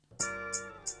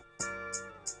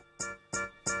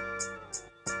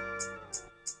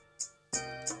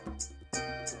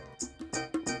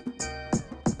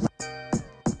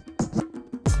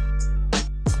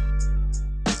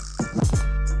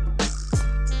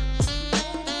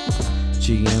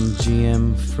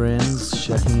GM friends,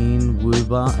 Chahine,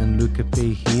 Woobah and Luca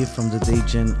P here from the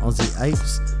DGen Aussie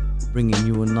Apes, bringing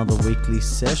you another weekly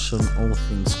sesh on all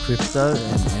things crypto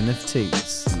and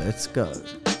NFTs. Let's go.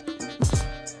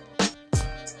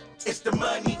 It's the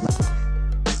money.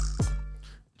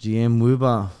 GM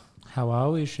Woobah. How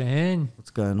are we, Shaheen? What's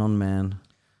going on, man?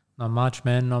 Not much,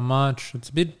 man, not much. It's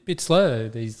a bit slow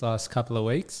these last couple of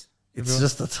weeks. It's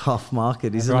just a tough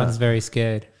market, isn't it? Everyone's very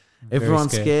scared.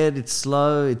 Everyone's scared. It's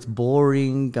slow. It's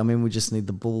boring. I mean, we just need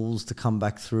the bulls to come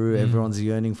back through. Everyone's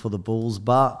yearning for the bulls.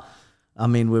 But, I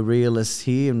mean, we're realists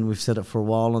here and we've said it for a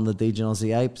while on the DGen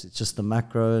Aussie Apes. It's just the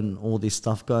macro and all this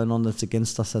stuff going on that's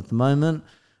against us at the moment.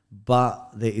 But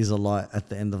there is a light at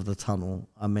the end of the tunnel.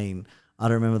 I mean, I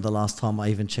don't remember the last time I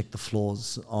even checked the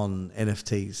floors on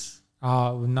NFTs.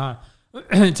 Oh, no.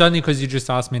 It's only because you just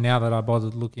asked me now that I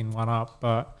bothered looking one up.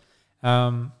 But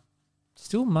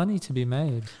still money to be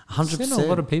made. 100%. There's a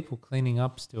lot of people cleaning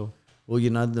up still. Well, you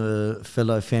know, the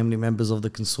fellow family members of the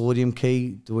consortium key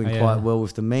doing quite well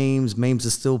with the memes. Memes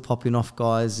are still popping off,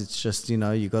 guys. It's just, you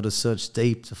know, you got to search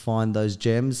deep to find those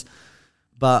gems.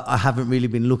 But I haven't really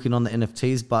been looking on the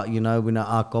NFTs. But, you know, we know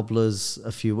Arc Gobblers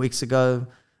a few weeks ago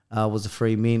was a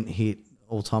free mint, hit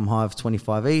all-time high of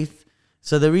 25 ETH.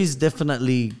 So there is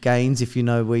definitely gains if you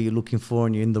know where you're looking for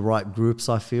and you're in the right groups,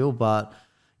 I feel. But,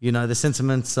 you know, the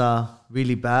sentiments are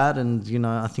really bad and, you know,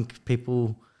 I think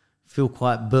people feel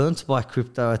quite burnt by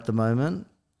crypto at the moment.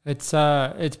 It's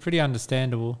pretty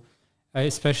understandable,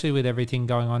 especially with everything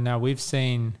going on now. We've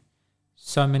seen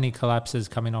so many collapses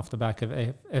coming off the back of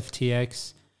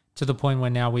FTX to the point where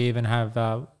now we even have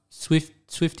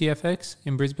SwiftFX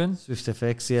in Brisbane.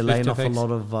 SwiftFX, laying off a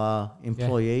lot of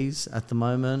employees at the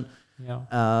moment.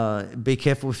 Yeah. Be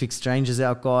careful with exchanges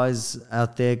out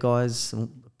there, guys.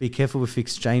 Be careful with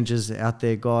exchanges out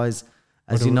there, guys.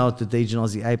 As you know, at the DGen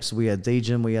Aussie Apes, we are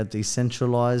DGen, we are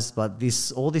decentralized, but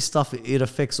all this stuff, it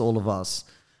affects all of us.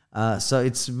 So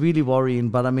it's really worrying.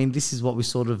 But I mean, this is what we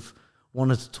sort of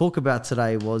wanted to talk about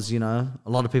today was, you know, a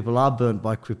lot of people are burnt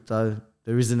by crypto.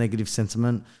 There is a negative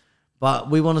sentiment. But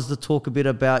we wanted to talk a bit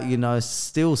about, you know,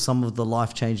 still some of the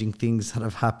life-changing things that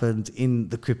have happened in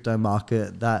the crypto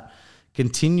market that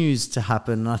continues to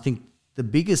happen. And I think the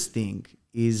biggest thing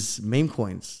is meme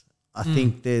coins. I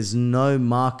think there's no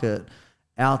market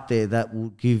out there that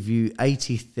will give you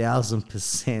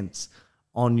 80,000%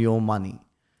 on your money.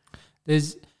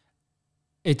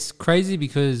 It's crazy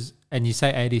because, and you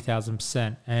say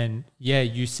 80,000%, and yeah,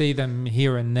 you see them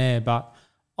here and there, but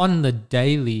on the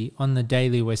daily,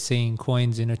 we're seeing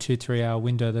coins in a 2-3 hour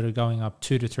window that are going up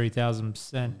 2,000 to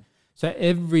 3,000%. So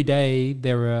every day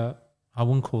there are, I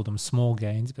wouldn't call them small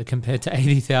gains, but compared to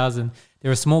 80,000,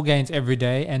 there are small gains every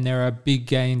day and there are big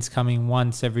gains coming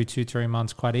once every 2-3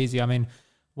 months quite easy. I mean,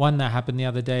 one that happened the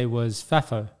other day was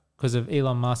FAFO because of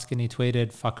Elon Musk, and he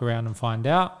tweeted, fuck around and find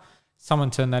out. Someone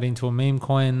turned that into a meme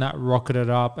coin, that rocketed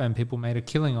up and people made a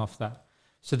killing off that.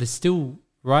 So there's still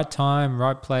right time,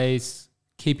 right place,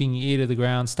 keeping your ear to the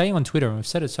ground. Stay on Twitter. And we've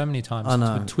said it so many times. I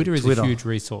know. Twitter is a huge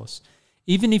resource.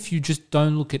 Even if you just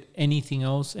don't look at anything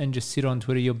else and just sit on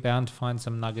Twitter, you're bound to find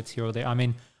some nuggets here or there. I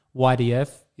mean, YDF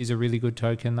is a really good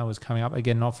token that was coming up.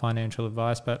 Again, not financial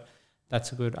advice, but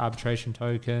that's a good arbitration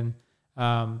token.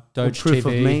 Doge Proof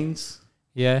TV. of means.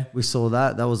 Yeah. We saw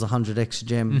that. That was a 100x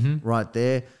gem right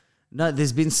there. No,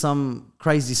 there's been some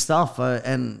crazy stuff.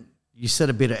 And you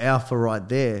said a bit of alpha right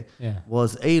there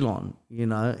was Elon. You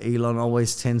know, Elon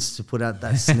always tends to put out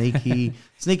that sneaky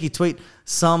tweet.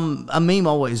 A meme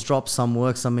always drops, some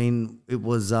works. I mean, it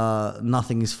was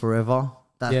nothing is forever.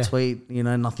 That tweet, you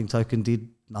know, nothing token did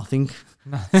nothing.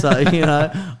 So, you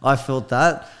know, I felt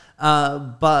that.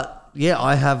 But yeah,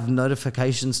 I have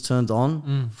notifications turned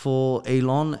on for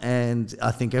Elon, and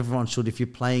I think everyone should if you're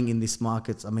playing in this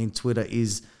market. I mean, Twitter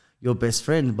is your best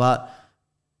friend, but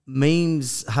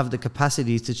memes have the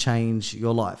capacity to change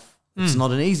your life. It's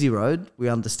not an easy road. We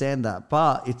understand that,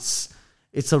 but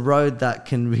it's a road that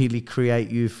can really create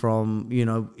you from, you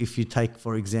know, if you take,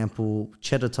 for example,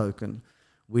 Cheddar token,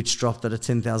 which dropped at a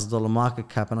 $10,000 market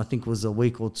cap. And I think it was a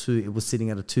week or two, it was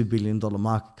sitting at a $2 billion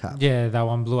market cap. Yeah, that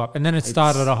one blew up. And then it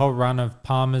started a whole run of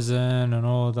Parmesan and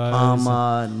all those.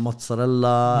 Parma and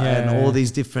mozzarella and all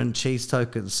these different cheese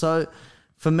tokens. So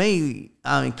for me,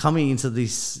 I mean, coming into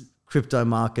this crypto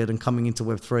market and coming into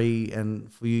Web3,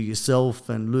 and for you yourself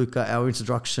and Luca, our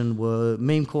introduction were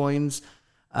meme coins.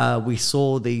 We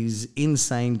saw these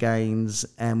insane gains,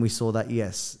 and we saw that,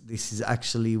 yes, this is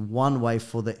actually one way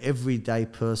for the everyday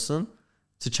person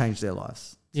to change their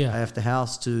lives. Yeah. To pay off the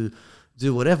house, to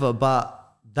do whatever. But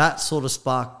that sort of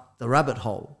sparked the rabbit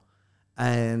hole.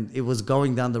 And it was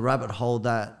going down the rabbit hole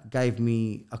that gave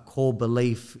me a core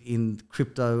belief in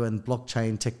crypto and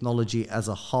blockchain technology as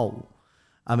a whole.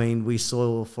 I mean, we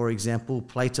saw, for example,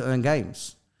 play-to-earn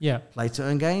games. Yeah.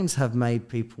 Play-to-earn games have made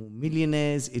people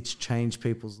millionaires. It's changed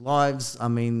people's lives. I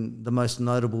mean, the most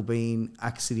notable being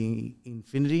Axie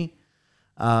Infinity,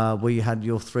 where you had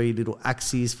your 3 little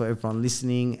axes for everyone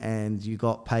listening, and you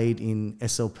got paid in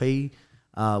SLP,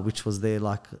 which was their,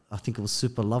 like, I think it was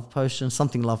Super Love Potion,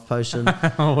 something Love Potion.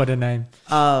 Oh, what a name.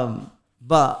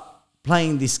 But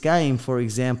playing this game, for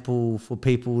example, for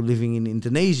people living in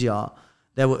Indonesia,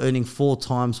 they were earning 4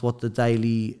 times what the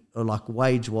daily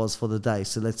wage was for the day.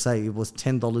 So let's say it was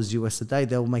 $10 US a day,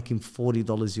 they were making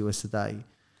 $40 US a day.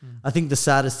 I think the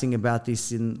saddest thing about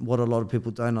this, and what a lot of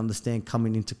people don't understand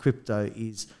coming into crypto,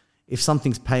 is if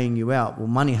something's paying you out, well,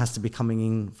 money has to be coming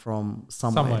in from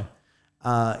somewhere.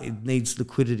 It needs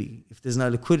liquidity. If there's no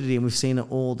liquidity, and we've seen it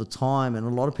all the time, and a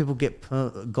lot of people get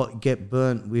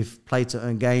burnt with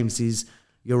play-to-earn games, is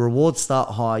your rewards start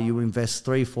high, you invest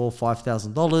 $3,000,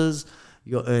 $4,000, $5,000,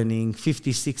 you're earning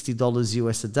 $50, $60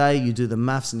 US a day. You do the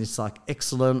maths and it's like,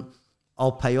 excellent,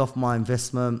 I'll pay off my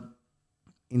investment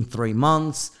in 3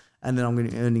 months, and then I'm going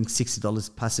to be earning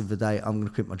 $60 passive a day. I'm going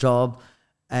to quit my job.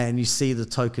 And you see the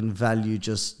token value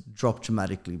just drop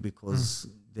dramatically because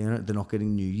they're not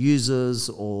getting new users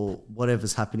or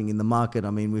whatever's happening in the market. I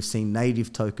mean, we've seen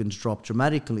native tokens drop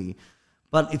dramatically,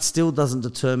 but it still doesn't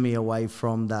deter me away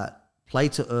from that. Play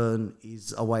to earn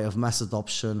is a way of mass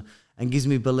adoption and gives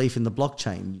me belief in the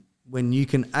blockchain when you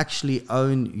can actually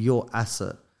own your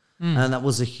asset. And that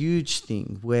was a huge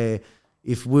thing where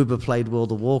if woobah played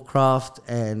World of Warcraft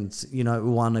and,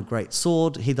 won a great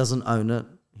sword, he doesn't own it.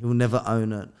 He will never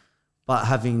own it. But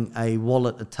having a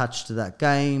wallet attached to that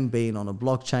game, being on a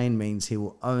blockchain, means he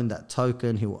will own that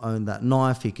token, he will own that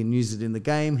knife, he can use it in the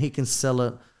game, he can sell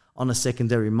it on a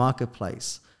secondary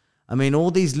marketplace. I mean, all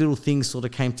these little things sort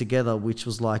of came together, which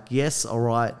was like, yes, all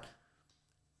right,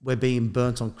 we're being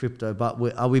burnt on crypto, but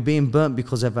are we being burnt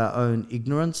because of our own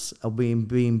ignorance? Are we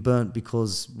being burnt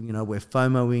because, we're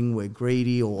FOMOing, we're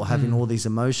greedy, or having all these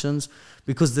emotions?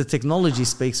 Because the technology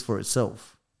speaks for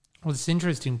itself. Well, it's an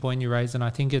interesting point you raise, and I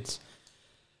think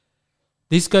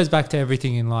this goes back to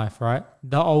everything in life, right?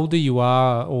 The older you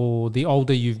are, or the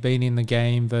older you've been in the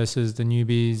game versus the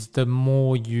newbies, the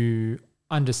more you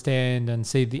understand and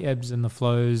see the ebbs and the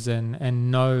flows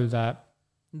and know that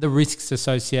the risks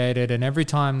associated, and every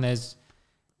time there's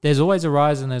always a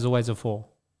rise and there's always a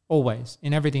fall, always,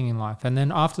 in everything in life. And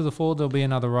then after the fall, there'll be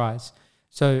another rise.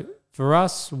 So for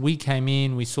us, we came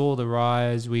in, we saw the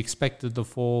rise, we expected the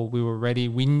fall, we were ready.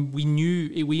 We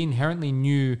inherently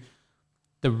knew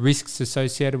the risks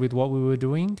associated with what we were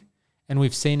doing. And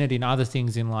we've seen it in other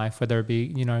things in life, whether it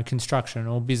be, construction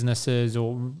or businesses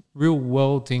or real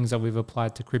world things that we've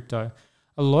applied to crypto.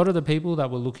 A lot of the people that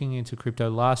were looking into crypto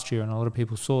last year, and a lot of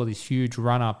people saw this huge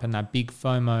run up and that big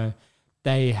FOMO,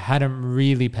 they hadn't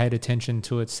really paid attention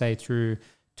to it, say through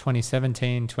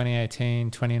 2017,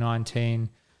 2018, 2019.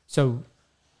 So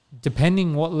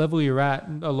depending what level you're at,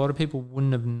 a lot of people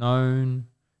wouldn't have known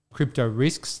crypto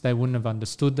risks. They wouldn't have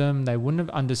understood them. They wouldn't have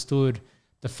understood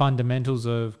the fundamentals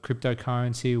of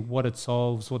cryptocurrency, what it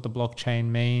solves, what the blockchain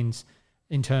means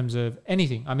in terms of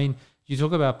anything. I mean, you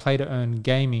talk about play-to-earn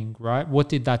gaming, right? What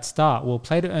did that start? Well,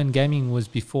 play-to-earn gaming was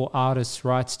before artists'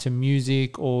 rights to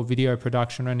music or video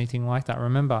production or anything like that.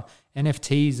 Remember,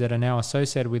 NFTs that are now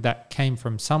associated with that came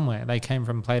from somewhere. They came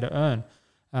from play-to-earn.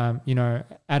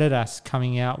 Adidas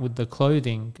coming out with the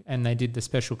clothing, and they did the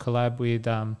special collab with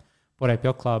Bored Ape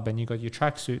Yacht Club, and you got your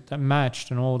tracksuit that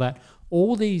matched and all that.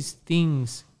 All these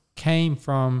things came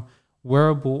from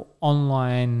wearable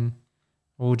online,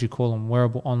 what would you call them?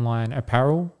 Wearable online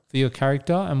apparel for your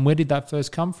character. And where did that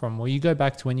first come from? Well, you go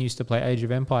back to when you used to play Age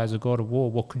of Empires or God of War.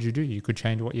 What could you do? You could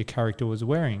change what your character was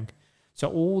wearing. So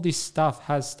all this stuff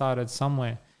has started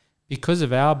somewhere. Because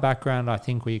of our background, I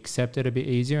think we accept it a bit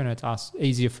easier, and it's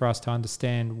easier for us to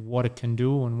understand what it can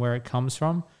do and where it comes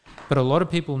from. But a lot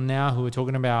of people now who are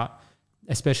talking about,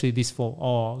 especially this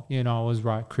fall, I was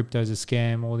right, crypto's a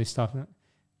scam, all this stuff.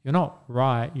 You're not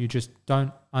right. You just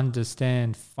don't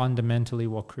understand fundamentally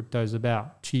what crypto's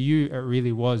about. To you, it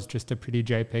really was just a pretty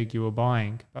JPEG you were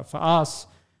buying. But for us,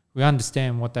 we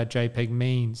understand what that JPEG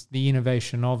means, the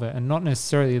innovation of it, and not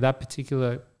necessarily that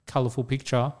particular colorful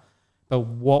picture, but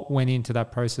what went into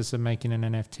that process of making an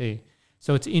NFT.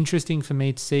 So it's interesting for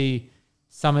me to see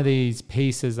some of these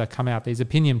pieces that come out, these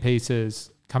opinion pieces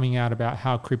coming out about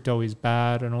how crypto is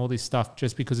bad and all this stuff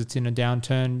just because it's in a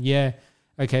downturn. Yeah,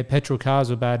 okay, petrol cars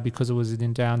were bad because it was in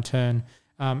a downturn.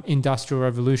 Industrial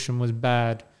revolution was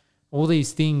bad. all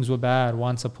these things were bad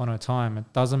once upon a time.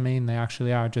 It doesn't mean they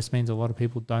actually are. It just means a lot of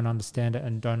people don't understand it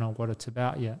and don't know what it's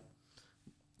about yet.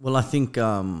 Well, I think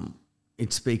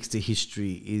it speaks to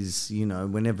history is, you know,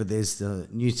 whenever there's the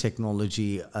new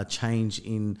technology, a change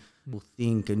in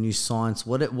think, a new science,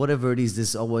 whatever it is,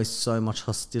 there's always so much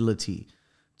hostility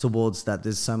towards that.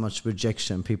 There's so much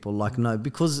rejection. People like, no,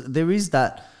 because there is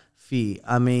that fear.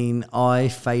 I mean, I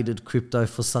faded crypto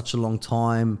for such a long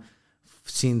time.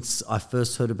 Since I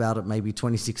first heard about it, maybe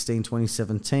 2016,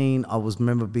 2017,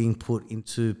 remember being put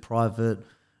into private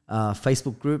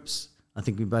Facebook groups. I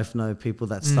think we both know people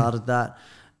that started that.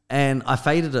 And I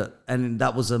faded it. And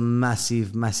that was a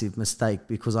massive, massive mistake,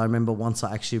 because I remember once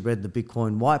I actually read the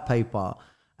Bitcoin white paper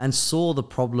and saw the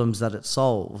problems that it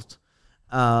solved,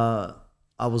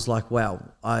 I was like, wow,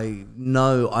 I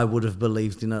know I would have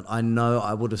believed in it. I know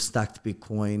I would have stacked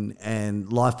Bitcoin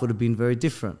and life would have been very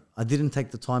different. I didn't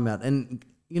take the time out. And,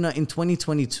 you know, in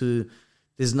 2022,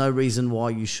 there's no reason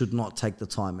why you should not take the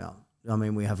time out. I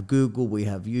mean, we have Google, we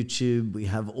have YouTube, we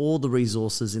have all the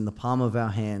resources in the palm of our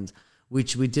hand,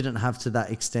 which we didn't have to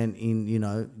that extent in, you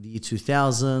know, the year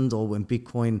 2000 or when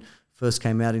Bitcoin first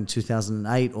came out in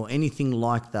 2008 or anything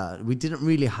like that. We didn't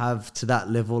really have to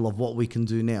that level of what we can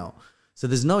do now. So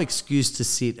there's no excuse to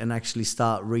sit and actually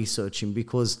start researching,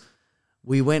 because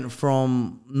we went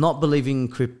from not believing in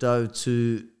crypto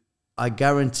to, I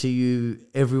guarantee you,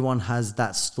 everyone has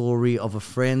that story of a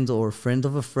friend or a friend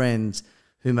of a friend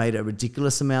who made a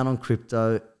ridiculous amount on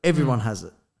crypto. Everyone has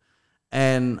it.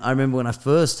 And I remember when I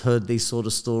first heard these sort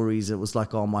of stories, it was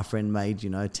like, oh, my friend made, you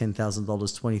know, $10,000,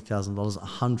 $20,000,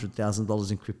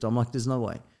 $100,000 in crypto. I'm like, there's no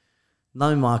way.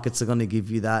 No markets are going to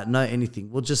give you that. No anything.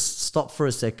 We'll just stop for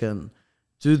a second,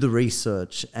 do the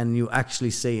research, and you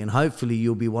actually see, and hopefully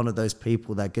you'll be one of those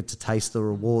people that get to taste the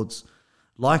rewards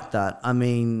like that. I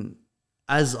mean,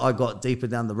 as I got deeper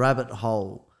down the rabbit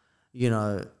hole, you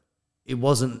know, it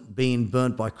wasn't being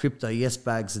burnt by crypto. Yes,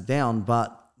 bags are down,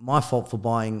 but my fault for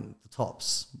buying the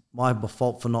tops. My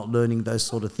fault for not learning those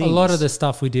sort of things. A lot of the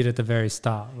stuff we did at the very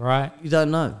start, right? You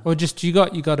don't know. Or just you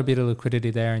got a bit of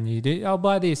liquidity there, and you do, I'll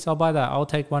buy this, I'll buy that, I'll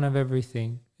take one of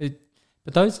everything.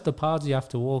 But those are the paths you have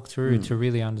to walk through to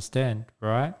really understand,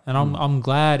 right? And I'm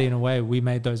glad in a way we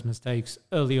made those mistakes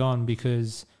early on,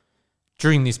 because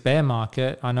during this bear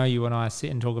market, I know you and I sit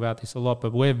and talk about this a lot,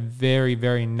 but we're very,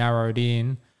 very narrowed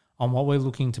in on what we're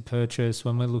looking to purchase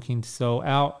when we're looking to sell.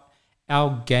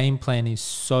 Our game plan is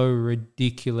so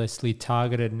ridiculously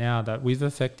targeted now that we've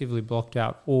effectively blocked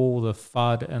out all the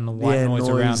FUD and the white noise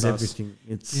around everything.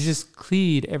 us. You just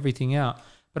cleared everything out.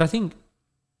 But I think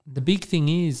the big thing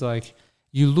is, like,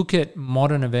 you look at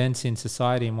modern events in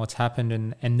society and what's happened,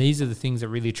 and these are the things that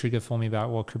really trigger for me about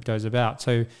what crypto is about.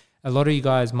 So a lot of you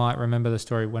guys might remember the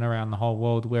story went around the whole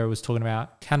world where it was talking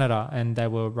about Canada, and they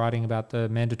were writing about the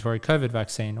mandatory COVID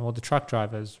vaccine or the truck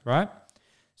drivers, right?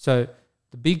 So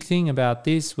the big thing about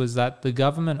this was that the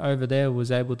government over there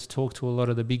was able to talk to a lot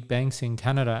of the big banks in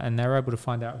Canada, and they were able to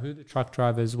find out who the truck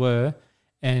drivers were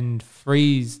and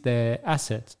freeze their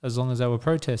assets as long as they were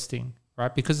protesting,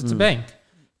 right? Because it's a bank.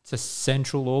 It's a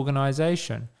central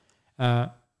organization.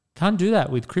 Can't do that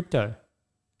with crypto.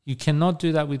 You cannot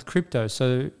do that with crypto.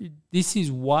 So this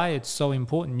is why it's so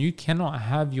important. You cannot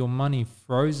have your money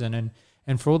frozen.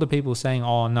 And for all the people saying,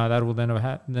 oh, no, that will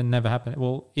never happen.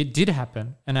 Well, it did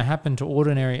happen. And it happened to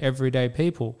ordinary, everyday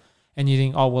people. And you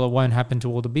think, oh, well, it won't happen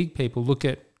to all the big people. Look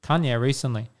at Kanye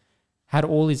recently. Had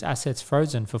all his assets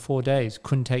frozen for 4 days.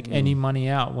 Couldn't take any money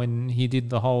out when he did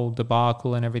the whole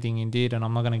debacle and everything he did. And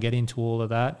I'm not going to get into all of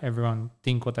that. Everyone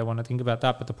think what they want to think about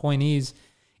that. But the point is,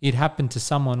 it happened to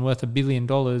someone worth $1 billion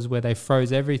where they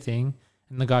froze everything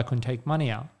and the guy couldn't take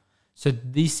money out. So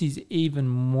this is even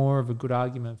more of a good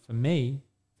argument for me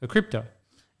for crypto.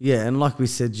 Yeah, and like we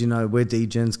said, you know, we're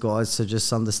degens guys, so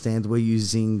just understand we're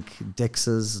using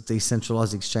DEXs,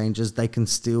 decentralized exchanges. They can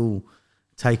still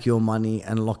take your money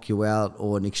and lock you out,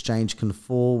 or an exchange can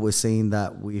fall. We're seeing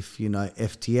that with, you know,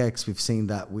 FTX. We've seen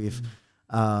that with,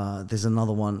 there's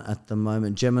another one at the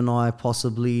moment, Gemini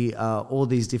possibly, all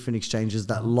these different exchanges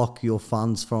that lock your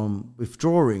funds from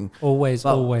withdrawing.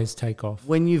 Always take off.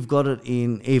 When you've got it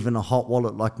in even a hot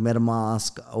wallet like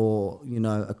MetaMask, or, you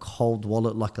know, a cold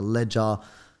wallet like a Ledger,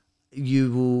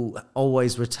 you will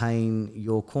always retain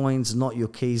your coins, not your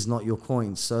keys, not your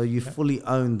coins. So you fully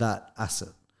own that asset.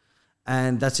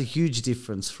 And that's a huge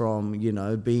difference from, you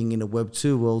know, being in a Web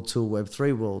 2 world to a Web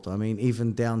 3 world. I mean,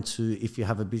 even down to if you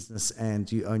have a business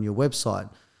and you own your website,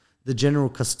 the general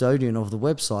custodian of the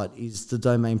website is the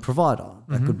domain provider.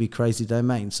 That could be Crazy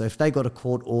Domain. So if they got a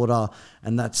court order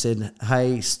and that said,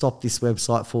 hey, stop this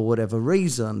website for whatever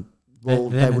reason, well,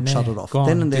 they would shut it off. Gone,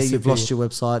 then and there, you've disappeared. lost your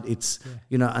website. It's,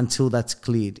 until that's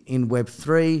cleared. In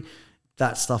Web3,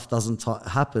 that stuff doesn't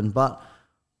happen. But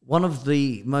one of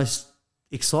the most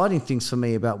exciting things for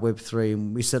me about Web3,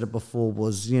 and we said it before,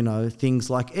 was, things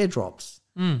like airdrops.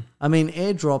 I mean,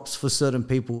 airdrops for certain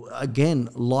people, again,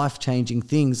 life-changing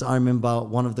things. I remember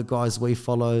one of the guys we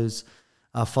follow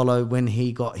when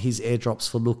he got his airdrops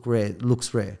for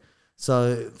Looks Rare.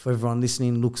 So for everyone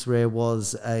listening, Looks Rare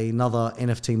was another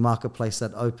NFT marketplace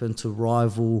that opened to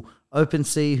rival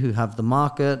OpenSea, who have the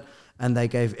market, and they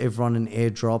gave everyone an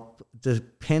airdrop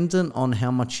dependent on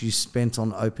how much you spent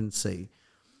on OpenSea.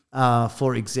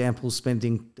 For example,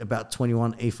 spending about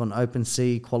 21 ETH on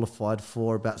OpenSea qualified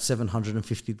for about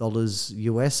 $750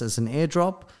 US as an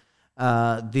airdrop.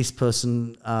 This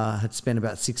person had spent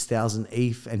about 6,000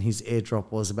 ETH and his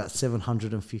airdrop was about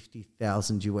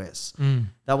 750,000 US.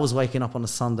 That was waking up on a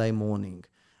Sunday morning.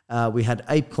 We had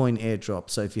ApeCoin airdrop.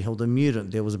 So if you held a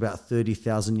mutant, there was about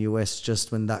 30,000 US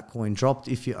just when that coin dropped.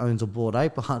 If you owned a Bored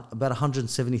Ape, about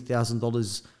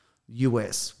 $170,000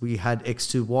 US. We had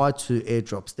X2Y2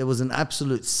 airdrops. There was an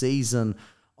absolute season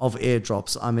of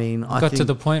airdrops. I mean, I got to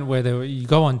the point where you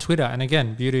go on Twitter, and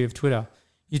again, beauty of Twitter,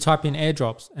 you type in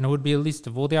airdrops and it would be a list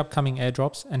of all the upcoming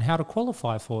airdrops and how to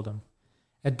qualify for them.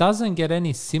 It doesn't get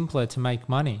any simpler to make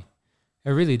money.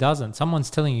 It really doesn't. Someone's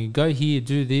telling you, go here,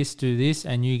 do this,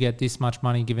 and you get this much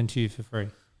money given to you for free.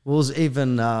 Well, it was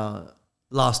even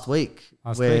last week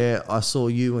where I saw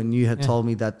you and you had told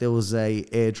me that there was a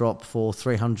airdrop for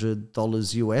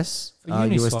 $300 US,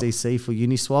 USDC for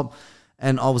Uniswap,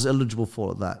 and I was eligible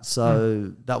for that.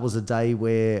 So that was a day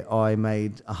where I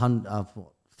made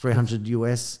 300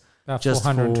 US. About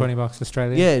 $420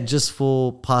 Australian. Yeah, just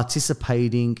for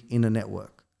participating in a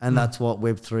network. And that's what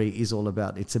Web3 is all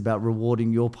about. It's about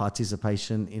rewarding your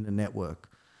participation in a network.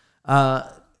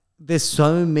 There's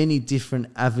so many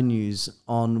different avenues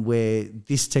on where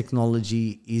this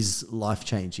technology is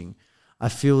life-changing. I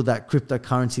feel that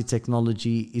cryptocurrency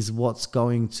technology is what's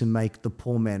going to make the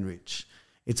poor man rich.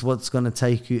 It's what's going to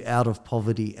take you out of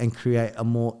poverty and create a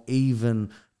more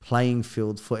even playing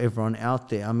field for everyone out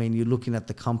there. I mean, you're looking at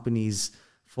the companies,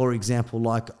 for example,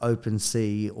 like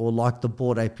OpenSea or like the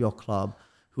Bored Ape Yacht Club,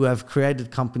 who have created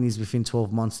companies within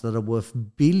 12 months that are worth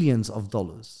billions of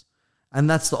dollars. And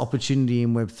that's the opportunity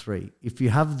in Web3. If you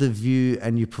have the view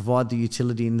and you provide the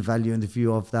utility and the value and the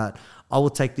view of that, I will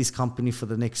take this company for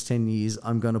the next 10 years.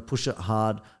 I'm going to push it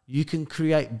hard. You can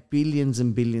create billions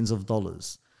and billions of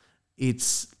dollars.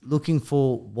 It's looking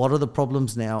for what are the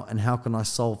problems now and how can I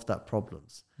solve that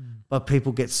problems. But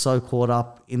people get so caught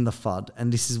up in the FUD.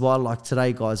 And this is why, like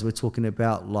today, guys, we're talking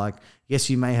about, like, yes,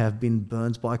 you may have been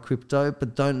burned by crypto,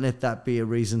 but don't let that be a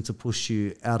reason to push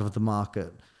you out of the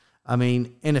market. I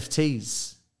mean,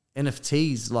 NFTs,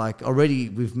 like already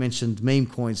we've mentioned meme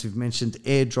coins, we've mentioned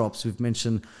airdrops, we've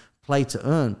mentioned play to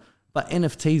earn, but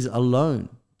NFTs alone,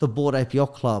 the Bored Ape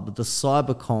Yacht Club, the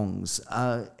Cyberkongs,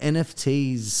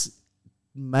 NFTs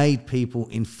made people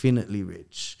infinitely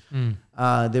rich.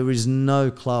 There is no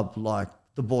club like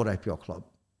the Bored Ape Yacht Club,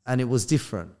 and it was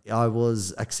different. I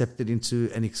was accepted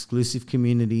into an exclusive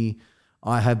community.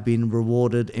 I have been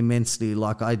rewarded immensely.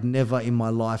 Like, I'd never in my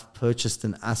life purchased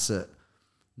an asset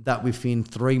that within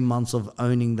 3 months of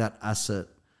owning that asset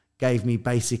gave me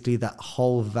basically that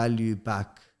whole value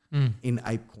back in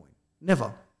ApeCoin.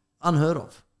 Never. Unheard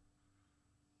of.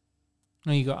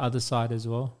 No, you got other side as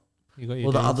well. You got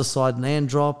your the other side,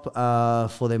 Nandrop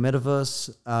for their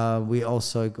metaverse. We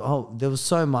also there was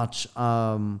so much,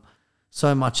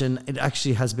 and it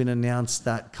actually has been announced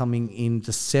that coming in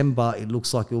December, it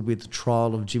looks like it will be the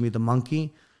trial of Jimmy the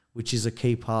Monkey, which is a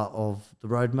key part of the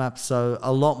roadmap. So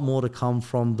a lot more to come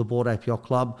from the Bored Ape Yacht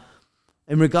Club.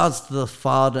 In regards to the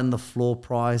FUD and the floor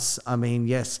price, I mean,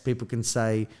 yes, people can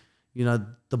say,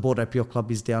 the Bored Ape Yacht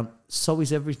Club is down. So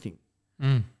is everything.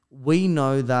 We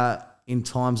know that in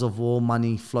times of war,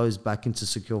 money flows back into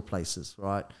secure places,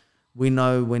 right? We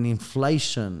know when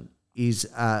inflation is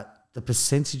at the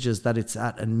percentages that it's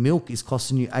at and milk is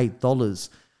costing you $8,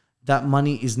 that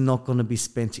money is not going to be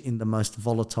spent in the most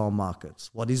volatile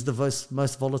markets. What is the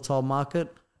most volatile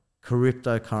market?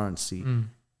 Cryptocurrency,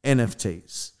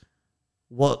 NFTs.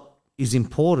 What is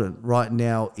important right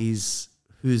now is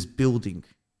who's building.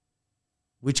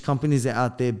 Which companies are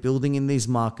out there building in these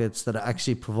markets that are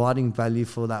actually providing value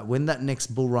for that. When that next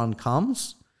bull run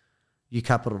comes, you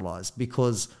capitalize.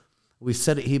 Because we've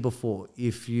said it here before,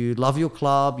 if you love your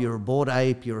club, you're a Bored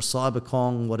Ape, you're a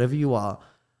Cyberkong, whatever you are,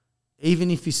 even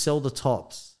if you sell the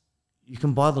tops, you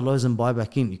can buy the lows and buy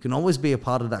back in. You can always be a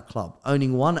part of that club.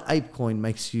 Owning one ape coin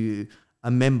makes you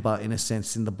a member, in a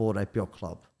sense, in the Bored Ape Yacht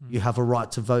Club. You have a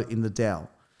right to vote in the DAO.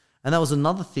 And that was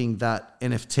another thing that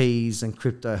NFTs and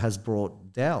crypto has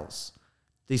brought DAOs,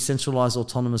 decentralized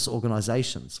autonomous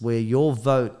organizations, where your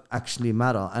vote actually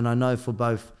matter. And I know for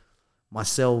both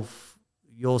myself,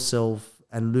 yourself,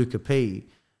 and Luca P,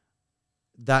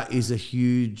 that is a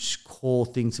huge core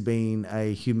thing to being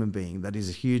a human being. That is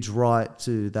a huge right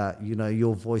to that, you know,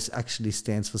 your voice actually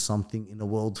stands for something in a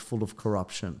world full of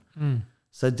corruption.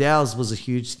 So DAOs was a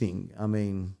huge thing. I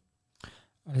mean,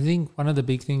 I think one of the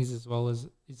big things as well is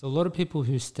a lot of people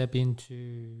who step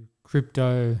into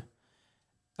crypto,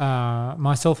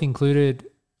 myself included,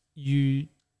 you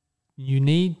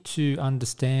need to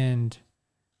understand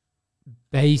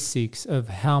basics of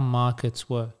how markets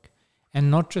work. And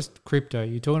not just crypto.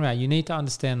 You're talking about, you need to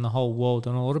understand the whole world.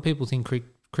 And a lot of people think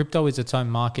crypto is its own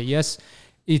market. Yes,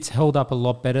 it's held up a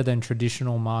lot better than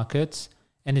traditional markets,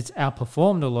 and it's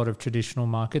outperformed a lot of traditional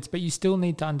markets, but you still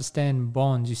need to understand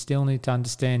bonds. You still need to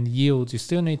understand yields. You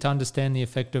still need to understand the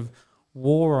effect of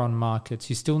war on markets.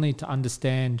 You still need to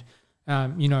understand,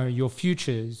 your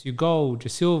futures, your gold, your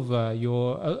silver,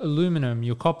 your aluminum,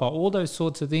 your copper, all those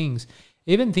sorts of things.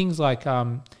 Even things like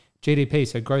GDP,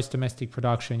 so gross domestic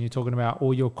production, you're talking about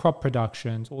all your crop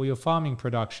productions, all your farming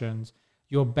productions,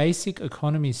 your basic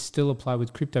economies still apply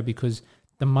with crypto, because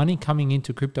the money coming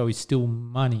into crypto is still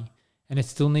money, and it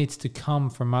still needs to come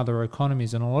from other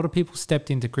economies. And a lot of people stepped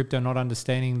into crypto not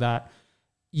understanding that,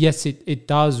 yes, it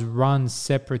does run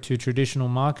separate to traditional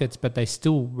markets, but they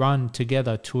still run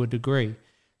together to a degree.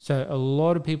 So a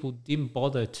lot of people didn't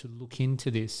bother to look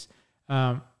into this.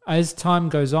 As time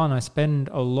goes on, I spend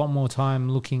a lot more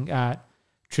time looking at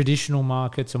traditional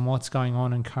markets and what's going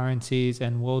on in currencies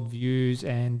and worldviews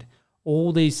and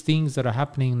all these things that are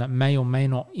happening that may or may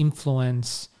not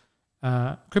influence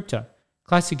crypto.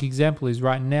 Classic example is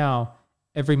right now,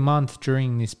 every month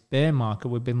during this bear market,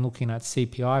 we've been looking at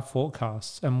CPI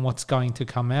forecasts and what's going to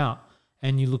come out.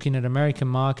 And you're looking at American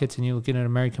markets and you're looking at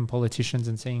American politicians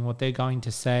and seeing what they're going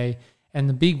to say. And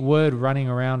the big word running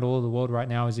around all the world right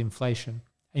now is inflation.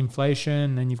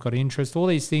 Inflation, and you've got interest, all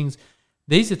these things.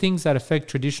 These are things that affect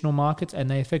traditional markets and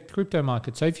they affect crypto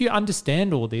markets. So if you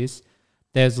understand all this,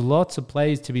 there's lots of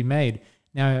plays to be made.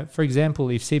 Now, for example,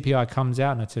 if CPI comes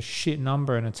out and it's a shit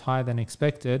number and it's higher than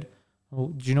expected, well,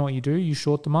 do you know what you do? You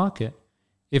short the market.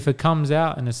 If it comes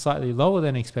out and it's slightly lower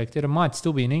than expected, it might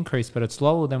still be an increase, but it's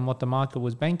lower than what the market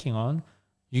was banking on,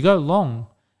 you go long.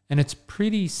 And it's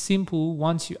pretty simple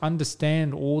once you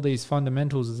understand all these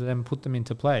fundamentals and then put them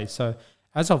into play. So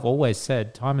as I've always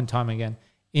said, time and time again,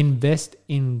 invest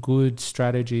in good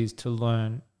strategies to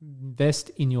learn. Invest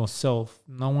in yourself.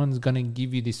 No one's going to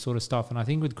give you this sort of stuff. And I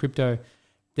think with crypto,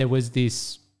 there was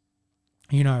this,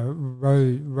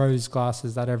 rose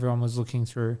glasses that everyone was looking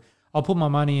through. I'll put my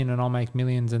money in and I'll make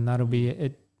millions and that'll be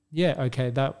it. Yeah,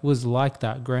 okay, that was like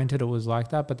that. Granted, it was like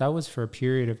that, but that was for a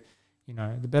period of,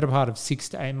 the better part of 6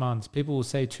 to 8 months. People will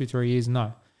say 2-3 years.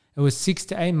 No. It was 6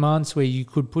 to 8 months where you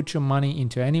could put your money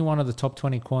into any one of the top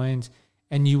 20 coins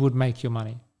and you would make your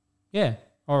money. Yeah.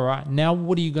 All right. Now,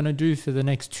 what are you going to do for the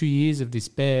next 2 years of this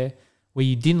bear where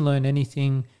you didn't learn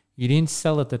anything, you didn't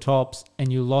sell at the tops,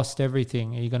 and you lost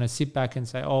everything? Are you going to sit back and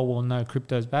say, oh, well, no,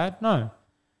 crypto's bad? No.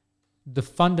 The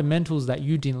fundamentals that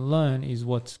you didn't learn is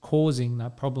what's causing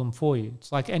that problem for you.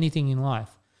 It's like anything in life.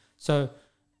 So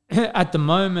at the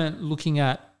moment, looking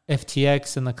at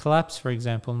FTX and the collapse, for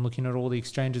example, and looking at all the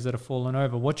exchanges that have fallen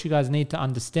over, what you guys need to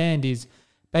understand is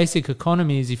basic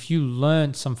economies. If you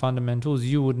learned some fundamentals,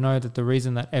 you would know that the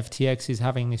reason that FTX is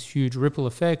having this huge ripple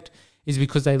effect is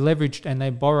because they leveraged and they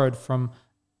borrowed from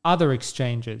other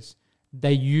exchanges.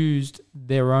 They used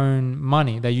their own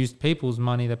money. They used people's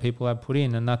money that people had put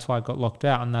in, and that's why it got locked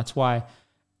out. And that's why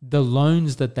the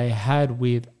loans that they had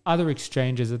with other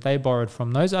exchanges that they borrowed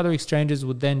from, those other exchanges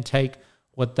would then take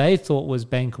what they thought was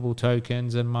bankable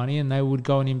tokens and money, and they would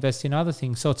go and invest in other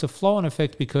things. So it's a flow-on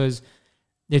effect, because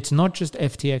it's not just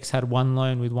FTX had one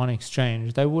loan with one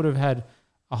exchange. They would have had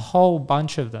a whole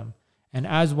bunch of them. And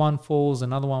as one falls,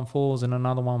 another one falls, and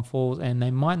another one falls, and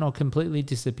they might not completely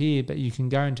disappear, but you can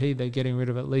guarantee they're getting rid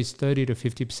of at least 30 to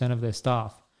 50% of their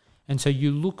staff. And so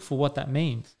you look for what that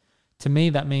means. To me,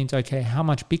 that means, okay, how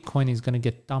much Bitcoin is going to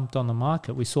get dumped on the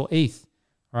market? We saw ETH,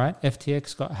 right?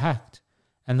 FTX got hacked,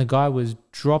 and the guy was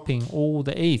dropping all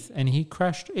the ETH, and he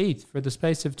crashed ETH for the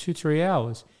space of 2-3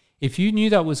 hours. If you knew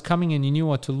that was coming and you knew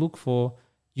what to look for,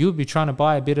 you would be trying to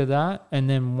buy a bit of that, and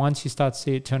then once you start to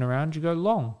see it turn around, you go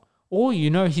long. Or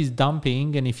he's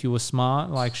dumping, and if you were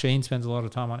smart, like Shahine spends a lot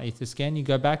of time on Etherscan, you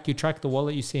go back, you track the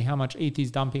wallet, you see how much ETH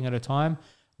he's dumping at a time,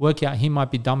 work out he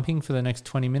might be dumping for the next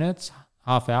 20 minutes,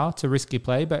 half hour. It's a risky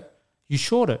play, but you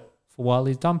short it for while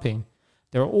he's dumping.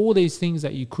 There are all these things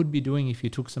that you could be doing if you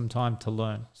took some time to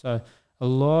learn. So a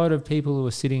lot of people who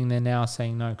are sitting there now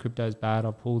saying, no, crypto's bad,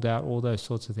 I pulled out, all those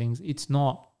sorts of things. It's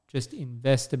not. Just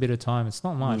invest a bit of time. It's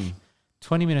not much.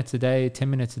 20 minutes a day, 10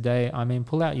 minutes a day. I mean,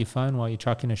 pull out your phone while you're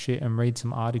chucking a shit and read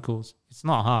some articles. It's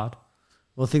not hard.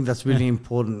 Well, I think that's really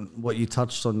important. What you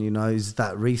touched on, is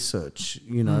that research,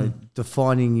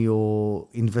 defining your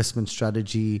investment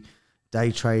strategy,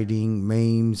 day trading,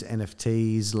 memes,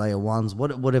 NFTs, layer ones,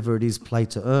 whatever it is, play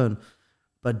to earn.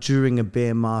 But during a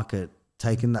bear market,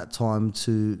 taking that time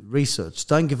to research.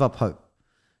 Don't give up hope.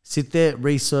 Sit there,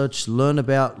 research, learn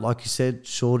about, like you said,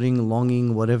 shorting,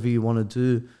 longing, whatever you want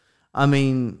to do. I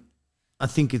mean, I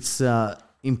think it's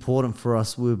important for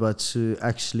us, woobah, to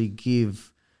actually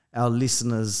give our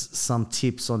listeners some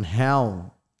tips on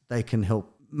how they can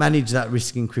help manage that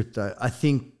risk in crypto. I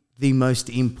think the most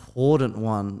important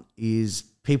one is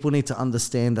people need to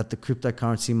understand that the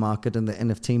cryptocurrency market and the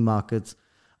NFT markets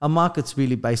are markets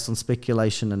really based on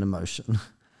speculation and emotion.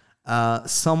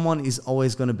 Someone is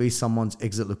always going to be someone's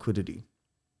exit liquidity.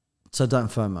 So don't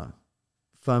FOMO.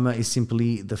 FOMO is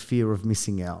simply the fear of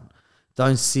missing out.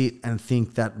 Don't sit and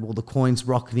think that, well, the coin's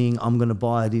rocketing, I'm going to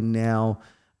buy it in now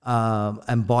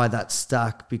and buy that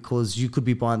stack, because you could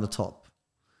be buying the top.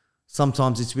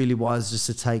 Sometimes it's really wise just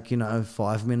to take,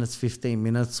 5 minutes, 15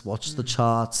 minutes, watch the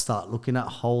charts, start looking at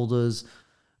holders,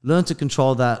 learn to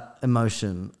control that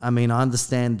emotion. I mean, I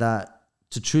understand that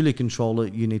to truly control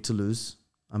it, you need to lose.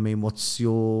 I mean, what's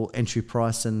your entry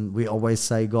price? And we always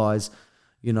say, guys,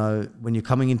 when you're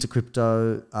coming into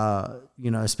crypto,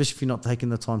 especially if you're not taking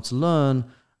the time to learn,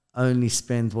 only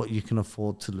spend what you can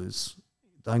afford to lose.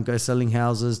 Don't go selling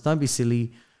houses. Don't be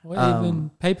silly. Or even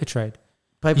paper trade.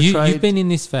 You've been in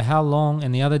this for how long?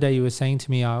 And the other day you were saying to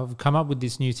me, I've come up with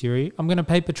this new theory. I'm going to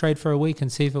paper trade for a week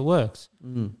and see if it works.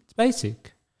 It's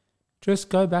basic. Just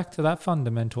go back to that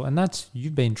fundamental. And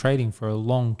you've been trading for a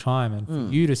long time. And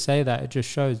for you to say that, it just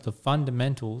shows the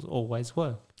fundamentals always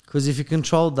work. Because if you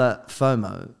control that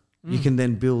FOMO, you can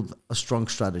then build a strong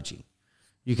strategy.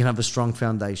 You can have a strong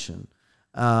foundation.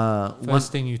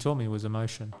 First thing you taught me was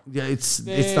emotion. Yeah, it's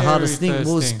the hardest thing.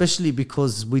 Well, especially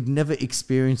because we'd never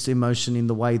experienced emotion in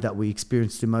the way that we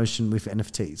experienced emotion with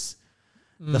NFTs.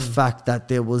 The fact that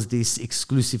there was this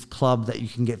exclusive club that you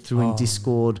can get through in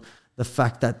Discord. The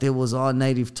fact that there was our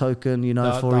native token,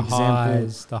 for example.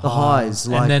 The highs.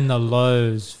 And then the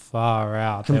lows far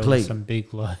out. Complete. There were some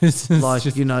big lows.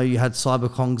 You had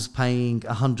Cyberkongs paying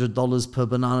 $100 per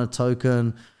banana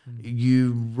token.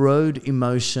 You rode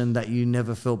emotion that you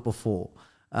never felt before.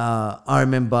 I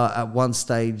remember at one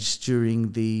stage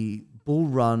during the bull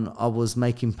run, I was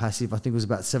making passive. I think it was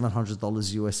about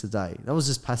 $700 US a day. That was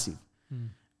just passive.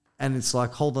 And it's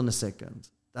like, hold on a second.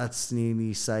 That's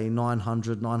nearly, say,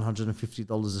 $900,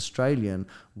 $950 Australian.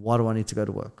 Why do I need to go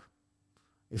to work?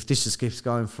 If this just keeps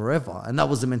going forever. And that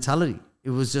was the mentality.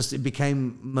 It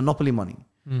became monopoly money.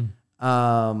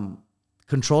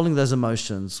 Controlling those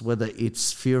emotions, whether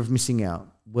it's fear of missing out,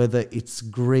 whether it's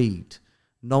greed,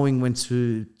 knowing when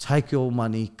to take your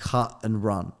money, cut and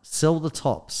run, sell the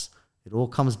tops. It all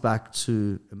comes back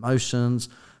to emotions,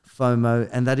 FOMO,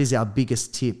 and that is our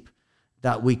biggest tip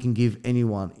that we can give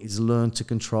anyone, is learn to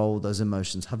control those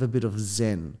emotions. Have a bit of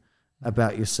zen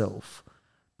about yourself.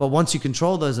 But once you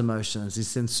control those emotions,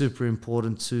 it's then super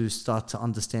important to start to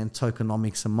understand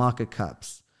tokenomics and market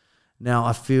caps. Now,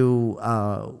 I feel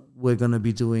we're going to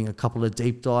be doing a couple of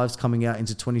deep dives coming out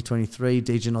into 2023.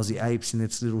 DJ Aussie Apes in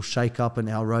its little shake-up, and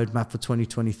our roadmap for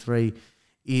 2023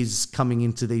 is coming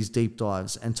into these deep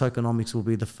dives. And tokenomics will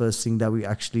be the first thing that we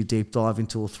actually deep dive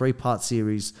into, a 3-part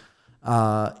series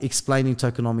explaining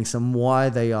tokenomics and why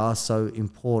they are so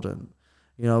important.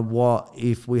 What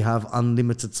if we have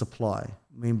unlimited supply?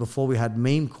 I mean, before we had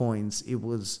meme coins, it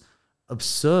was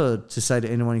absurd to say to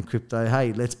anyone in crypto,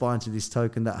 hey, let's buy into this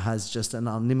token that has just an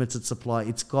unlimited supply.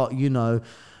 It's got,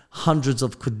 hundreds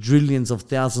of quadrillions of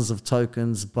thousands of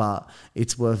tokens, but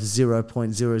it's worth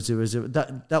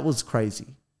 0.000. That was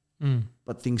crazy.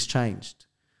 But things changed.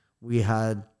 We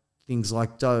had things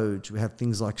like Doge, we had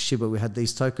things like Shiba, we had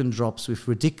these token drops with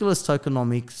ridiculous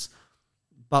tokenomics,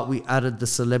 but we added the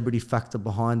celebrity factor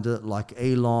behind it, like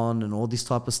Elon and all this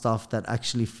type of stuff that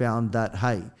actually found that,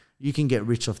 hey, you can get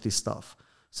rich off this stuff.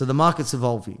 So the market's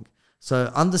evolving. So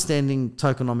understanding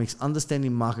tokenomics,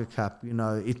 understanding market cap,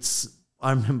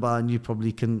 I remember, and you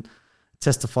probably can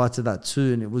testify to that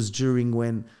too, and it was during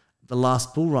when the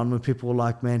last bull run when people were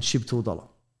like, man, SHIB to $1.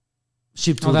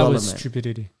 SHIB to $1, that was man.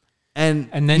 Stupidity. And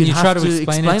then you try to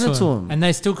explain it to them. And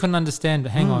they still couldn't understand,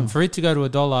 hang on, for it to go to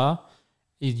 $1,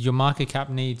 your market cap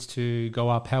needs to go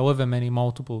up however many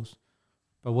multiples.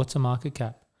 But what's a market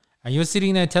cap? And you're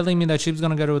sitting there telling me that SHIB's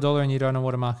going to go to $1 and you don't know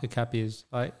what a market cap is.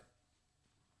 Like,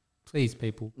 Please,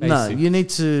 people. No, Basics. you need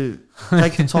to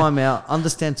take the time out,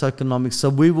 understand tokenomics. So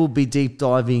we will be deep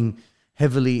diving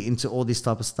heavily into all this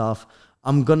type of stuff.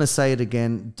 I'm going to say it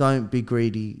again. Don't be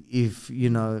greedy. If,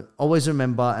 always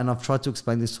remember, and I've tried to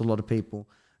explain this to a lot of people,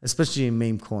 especially in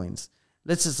meme coins.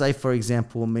 Let's just say, for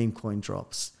example, a meme coin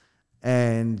drops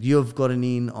and you've gotten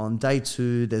in on day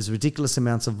 2, there's ridiculous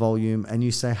amounts of volume, and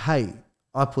you say, hey,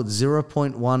 I put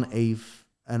 0.1 ETH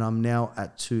and I'm now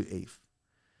at 2 ETH.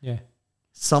 Yeah.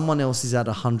 Someone else is at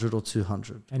 100 or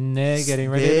 200. And they're getting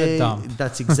ready to dump.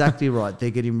 That's exactly right. They're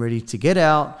getting ready to get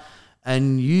out,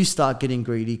 and you start getting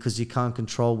greedy because you can't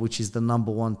control, which is the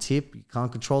number one tip. You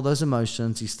can't control those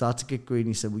emotions. You start to get greedy.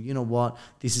 You say, well, you know what?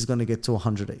 This is going to get to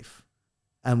 100 ETH.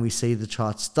 And we see the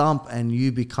charts dump and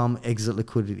you become exit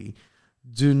liquidity.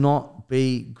 Do not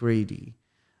be greedy.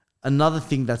 Another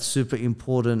thing that's super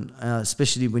important,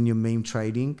 especially when you're meme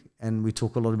trading, and we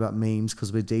talk a lot about memes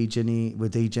because we're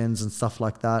degens and stuff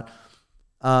like that,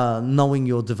 knowing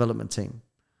your development team.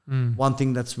 One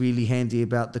thing that's really handy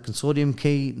about the consortium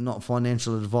key, not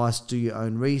financial advice, do your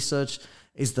own research,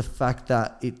 is the fact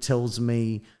that it tells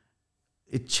me,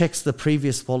 it checks the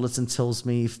previous wallets and tells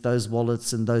me if those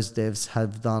wallets and those devs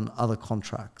have done other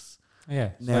contracts.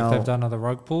 Yeah, so now, if they've done other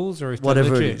rug pulls or if whatever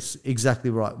they're it legit. is, exactly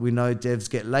right. We know devs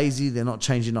get lazy; they're not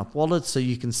changing up wallets, so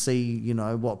you can see,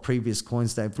 what previous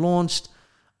coins they've launched.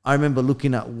 I remember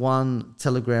looking at one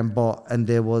Telegram bot, and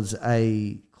there was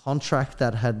a contract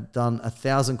that had done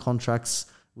 1,000 contracts,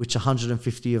 which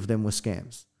 150 of them were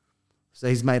scams. So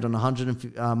he's made on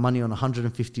money on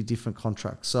 150 different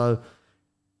contracts. So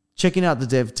checking out the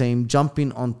dev team,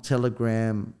 jumping on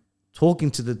Telegram, talking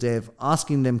to the dev,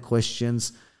 asking them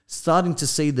questions. Starting to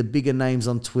see the bigger names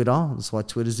on Twitter. That's why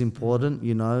Twitter's important,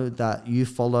 that you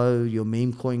follow your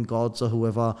meme coin gods or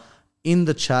whoever in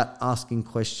the chat asking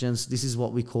questions. This is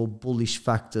what we call bullish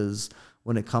factors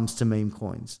when it comes to meme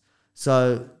coins.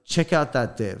 So check out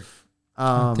that dev.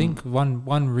 I think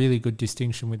one really good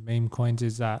distinction with meme coins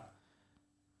is that,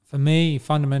 for me,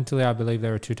 fundamentally, I believe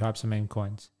there are 2 types of meme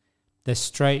coins. They're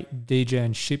straight DJ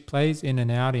and shit plays in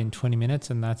and out in 20 minutes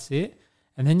and that's it.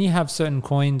 And then you have certain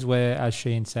coins where, as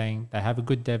Shane's saying, they have a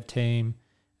good dev team,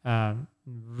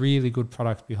 really good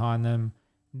product behind them.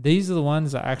 These are the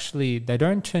ones that actually, they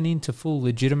don't turn into full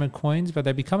legitimate coins, but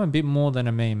they become a bit more than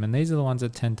a meme. And these are the ones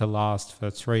that tend to last for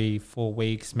 3-4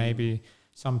 weeks, maybe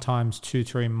sometimes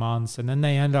 2-3 months. And then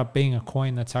they end up being a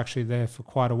coin that's actually there for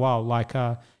quite a while, like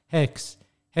Hex.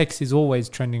 Hex is always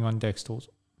trending on Dex tools,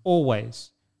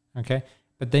 always. Okay.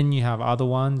 But then you have other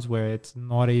ones where it's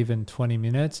not even 20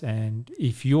 minutes. And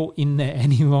if you're in there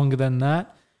any longer than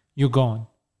that, you're gone.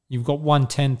 You've got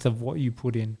 1/10 of what you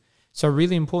put in. So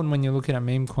really important when you're looking at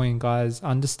meme coin, guys,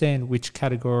 understand which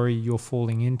category you're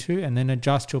falling into and then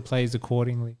adjust your plays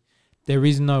accordingly. There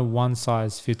is no one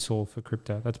size fits all for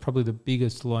crypto. That's probably the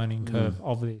biggest learning curve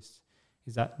of this,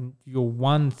 is that your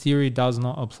one theory does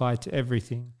not apply to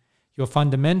everything. Your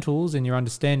fundamentals and your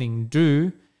understanding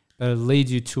do, but it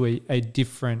leads you to a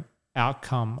different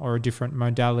outcome or a different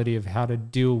modality of how to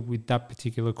deal with that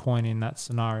particular coin in that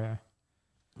scenario.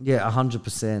 Yeah,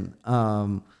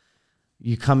 100%.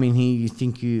 You come in here, you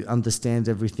think you understand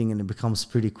everything and it becomes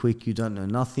pretty quick. You don't know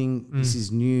nothing. This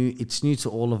is new. It's new to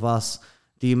all of us.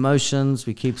 The emotions,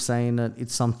 we keep saying it,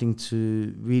 it's something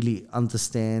to really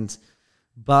understand.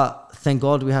 But thank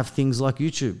God we have things like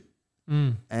YouTube.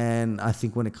 And I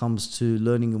think when it comes to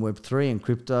learning in Web3 and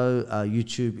crypto,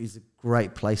 YouTube is a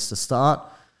great place to start.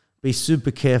 Be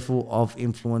super careful of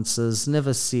influencers.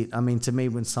 Never sit. I mean, to me,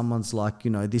 when someone's like,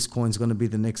 this coin's going to be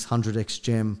the next 100x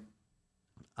gem,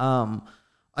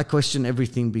 I question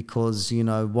everything because,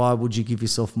 why would you give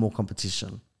yourself more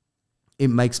competition? It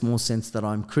makes more sense that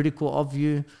I'm critical of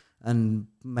you and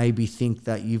maybe think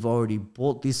that you've already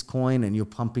bought this coin and you're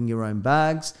pumping your own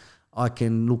bags. I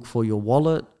can look for your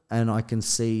wallet and I can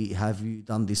see, have you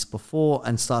done this before,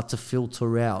 and start to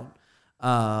filter out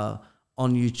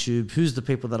on YouTube who's the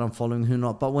people that I'm following, who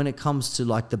not. But when it comes to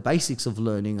like the basics of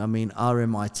learning, I mean,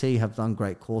 RMIT have done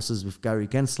great courses with Gary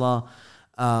Gensler.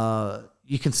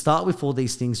 You can start with all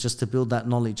these things just to build that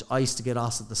knowledge. I used to get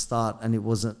asked at the start, and it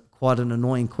was quite an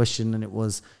annoying question, and it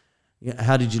was,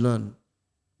 how did you learn?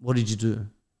 What did you do?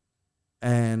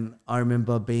 And I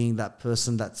remember being that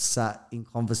person that sat in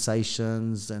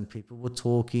conversations and people were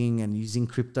talking and using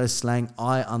crypto slang.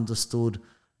 I understood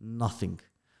nothing.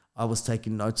 I was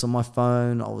taking notes on my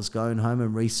phone. I was going home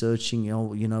and researching,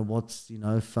 what's,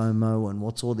 FOMO and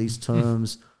what's all these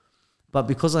terms. But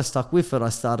because I stuck with it, I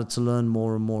started to learn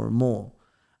more and more and more.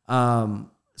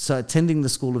 So attending the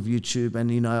school of YouTube,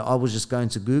 and, I was just going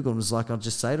to Google and was like, I'll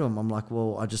just say to them, I'm like,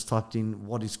 well, I just typed in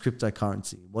what is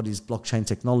cryptocurrency? What is blockchain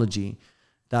technology?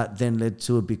 That then led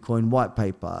to a Bitcoin white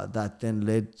paper. That then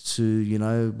led to, you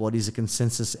know, what is a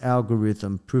consensus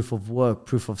algorithm, proof of work,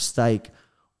 proof of stake.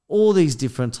 All these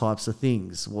different types of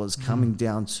things was coming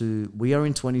down to, we are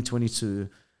in 2022.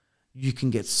 You can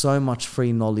get so much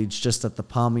free knowledge just at the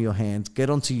palm of your hand. Get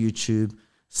onto YouTube,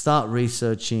 start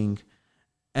researching.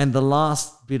 And the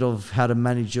last bit of how to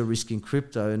manage your risk in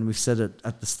crypto, and we've said it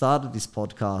at the start of this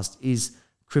podcast, is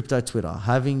crypto Twitter,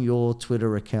 having your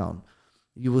Twitter account.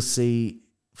 You will see,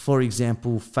 for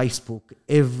example, Facebook,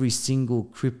 every single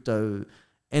crypto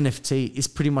NFT is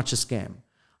pretty much a scam.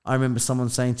 I remember someone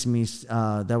saying to me,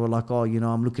 they were like, oh, you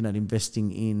know, I'm looking at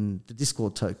investing in the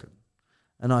Discord token.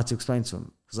 And I had to explain to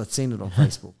them because I'd seen it on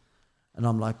Facebook. And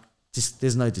I'm like,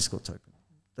 there's no Discord token.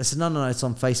 They said, no, it's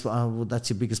on Facebook. Oh, well, that's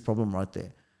your biggest problem right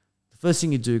there. The first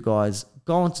thing you do, guys,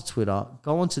 go onto Twitter,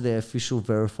 go onto their official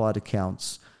verified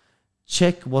accounts,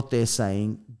 check what they're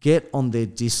saying, get on their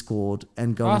Discord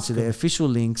and go into their official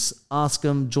links, ask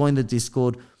them, join the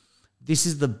Discord. This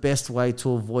is the best way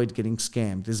to avoid getting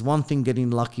scammed. There's one thing getting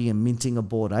lucky and minting a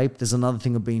Bored Ape. There's another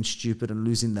thing of being stupid and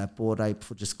losing that Bored Ape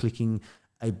for just clicking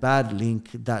a bad link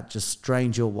that just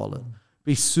drains your wallet.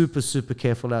 Be super, super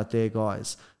careful out there,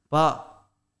 guys. But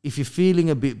if you're feeling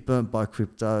a bit burnt by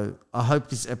crypto, I hope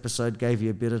this episode gave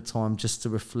you a bit of time just to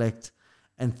reflect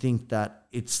and think that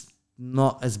it's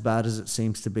not as bad as it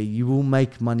seems to be. You will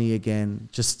make money again.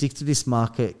 Just stick to this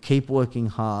market, keep working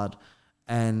hard,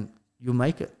 and you'll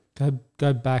make it.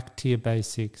 Go back to your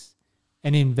basics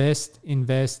and invest.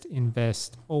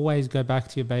 Always go back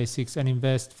to your basics and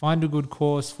invest. Find a good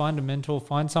course, find a mentor,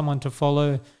 find someone to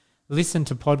follow, listen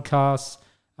to podcasts.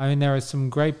 I mean, there are some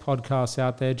great podcasts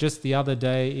out there. Just the other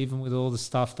day, even with all the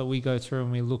stuff that we go through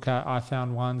and we look at, I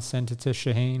found one, sent it to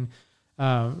Chahine.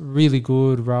 Really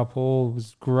good. Rapol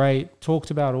was great.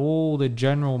 Talked about all the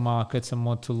general markets and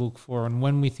what to look for, and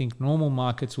when we think normal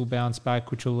markets will bounce back,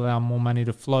 which will allow more money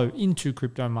to flow into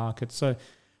crypto markets. So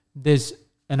there's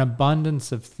an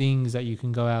abundance of things that you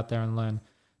can go out there and learn.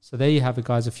 So there you have it,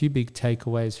 guys. A few big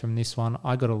takeaways from this one.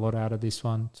 I got a lot out of this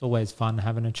one. It's always fun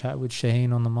having a chat with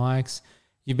Chahine on the mics.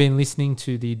 You've been listening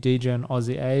to the DJ and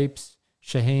Aussie Apes.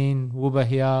 Chahine, woobah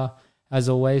here. As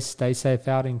always, stay safe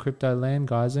out in crypto land,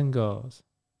 guys and girls.